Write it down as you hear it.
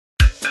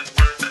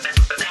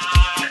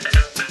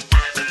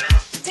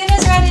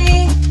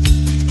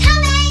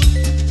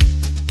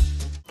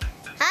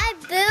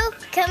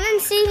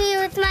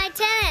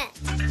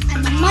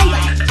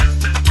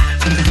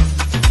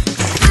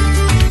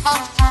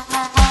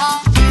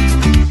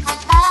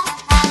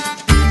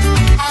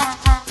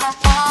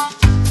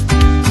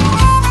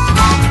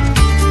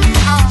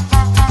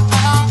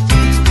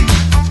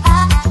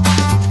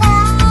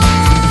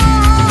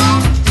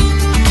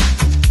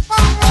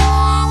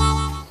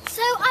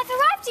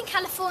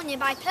California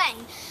by plane,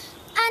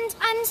 and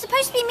I'm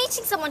supposed to be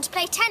meeting someone to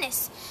play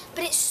tennis,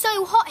 but it's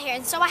so hot here,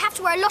 and so I have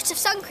to wear a lot of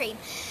sun cream.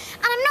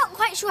 And I'm not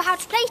quite sure how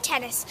to play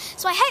tennis,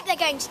 so I hope they're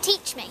going to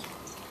teach me.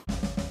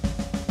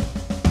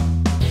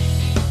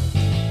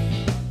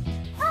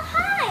 Oh,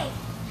 hi!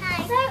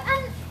 Hi. So,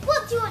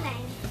 what's your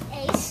name?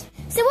 Ace.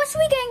 So what are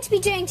we going to be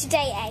doing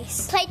today,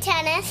 Ace? Play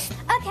tennis.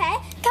 Okay,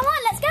 come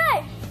on, let's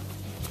go!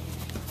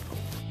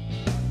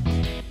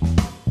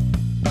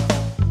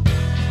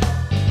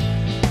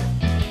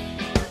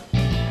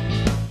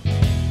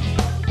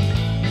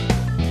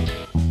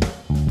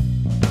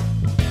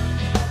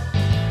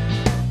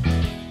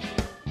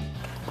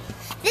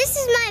 This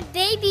is my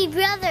baby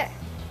brother.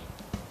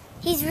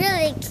 He's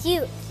really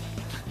cute.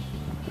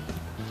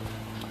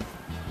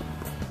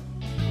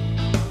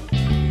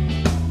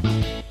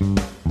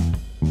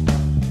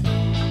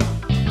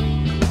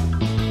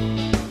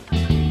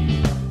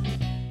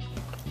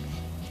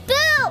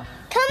 Bill,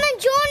 come and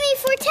join me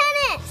for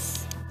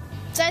tennis.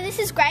 So this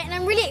is great, and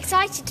I'm really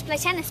excited to play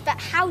tennis, but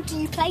how do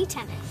you play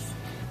tennis?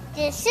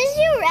 This is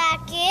your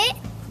racket.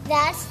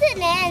 That's the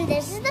net, and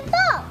this is the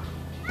ball.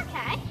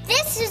 Okay.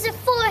 This is a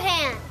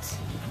forehand.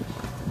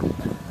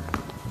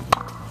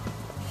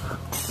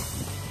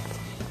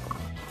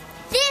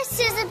 This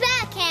is a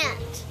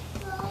backhand.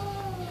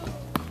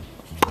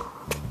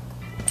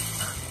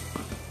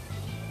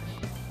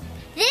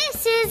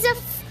 This is a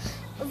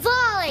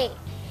volley.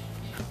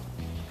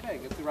 Okay,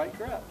 get the right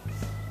grip.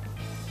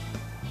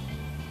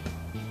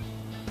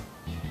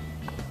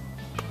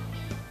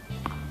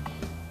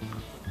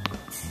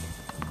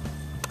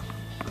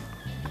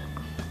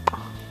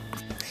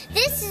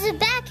 This is a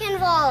backhand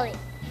volley.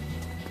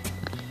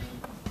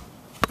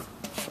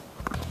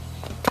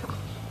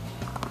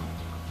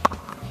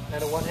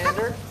 And a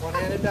one-hander,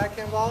 one-handed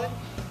backhand volley.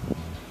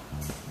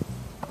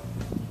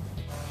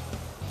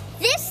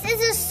 This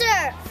is a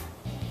serve.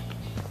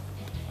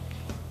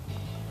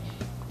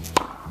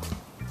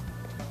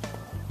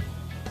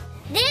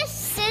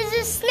 This is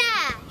a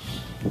smash.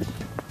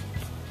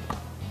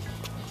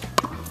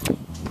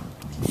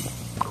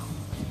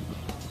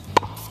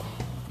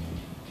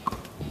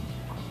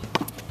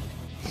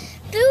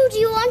 Boo, do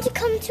you want to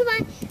come to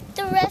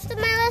the rest of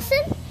my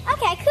lesson?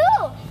 Okay,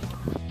 cool.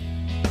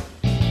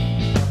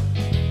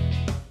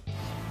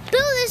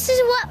 Boo, this is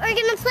what we're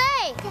gonna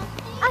play.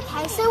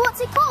 Okay, so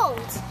what's it called?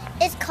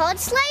 It's called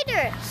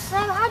sliders. So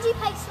how do you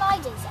play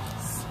sliders,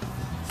 Ace?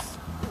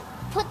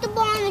 Put the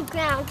ball on the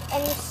ground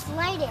and you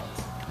slide it.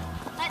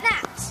 Like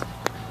that?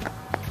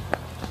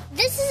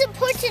 This is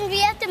important. We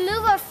have to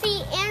move our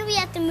feet and we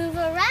have to move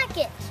our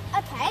racket.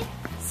 Okay,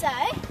 so...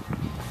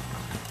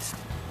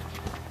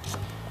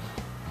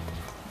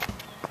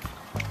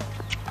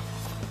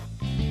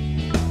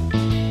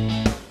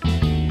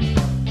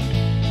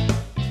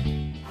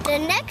 The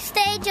next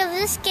stage of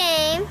this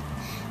game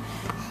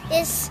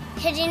is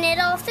hitting it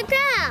off the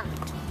ground.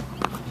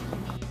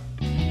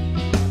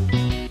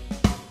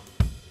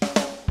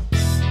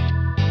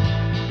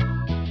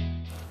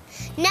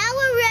 Now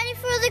we're ready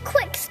for the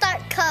quick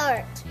start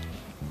card.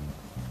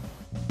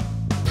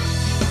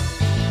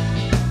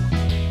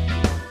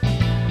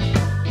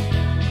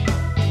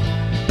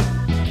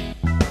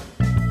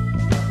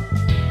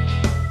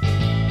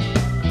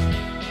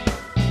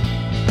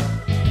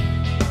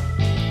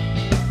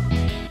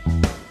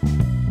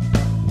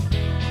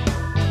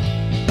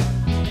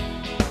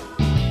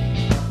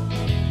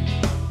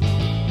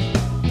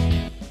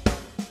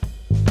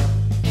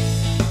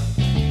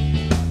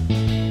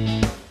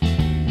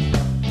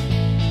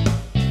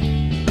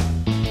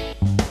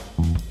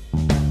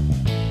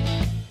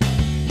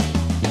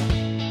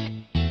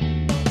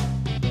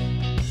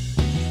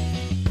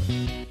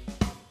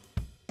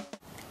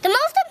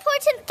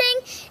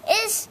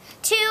 Is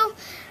to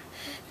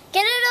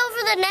get it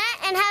over the net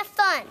and have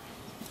fun.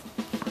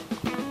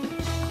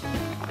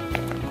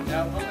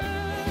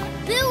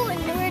 Boo,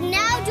 we're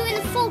now doing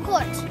the full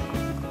court.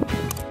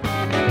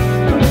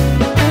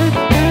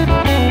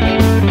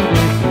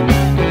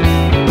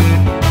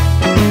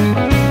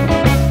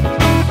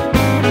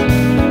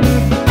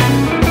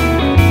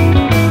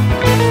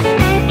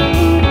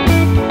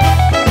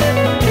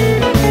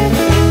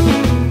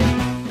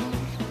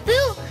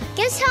 Boo,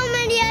 guess how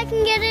many I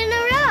can get in a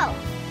row?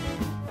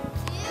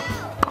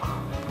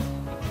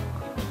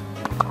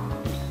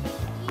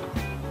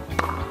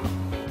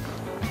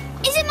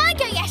 Is it my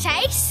go yet,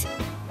 Ace?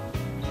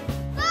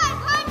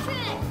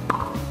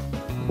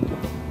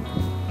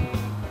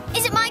 500!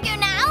 Is it my go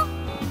now?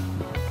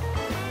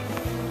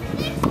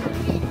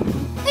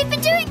 600! We've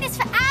been doing this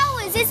for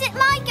hours. Is it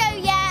my go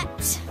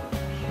yet?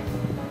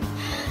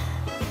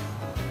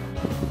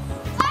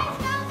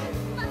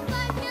 5,000 plus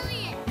 5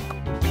 million.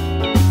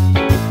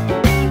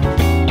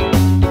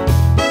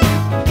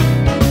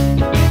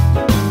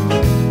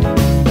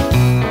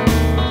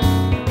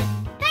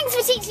 Thanks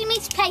for teaching me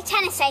to play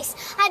tennis, Ace.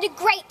 I had a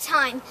great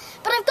time.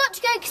 But I've got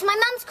to go because my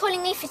mum's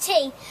calling me for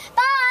tea.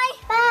 Bye!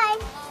 Bye.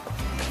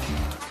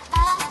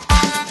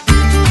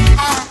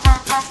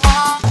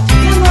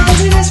 Come on,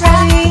 dinner's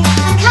ready.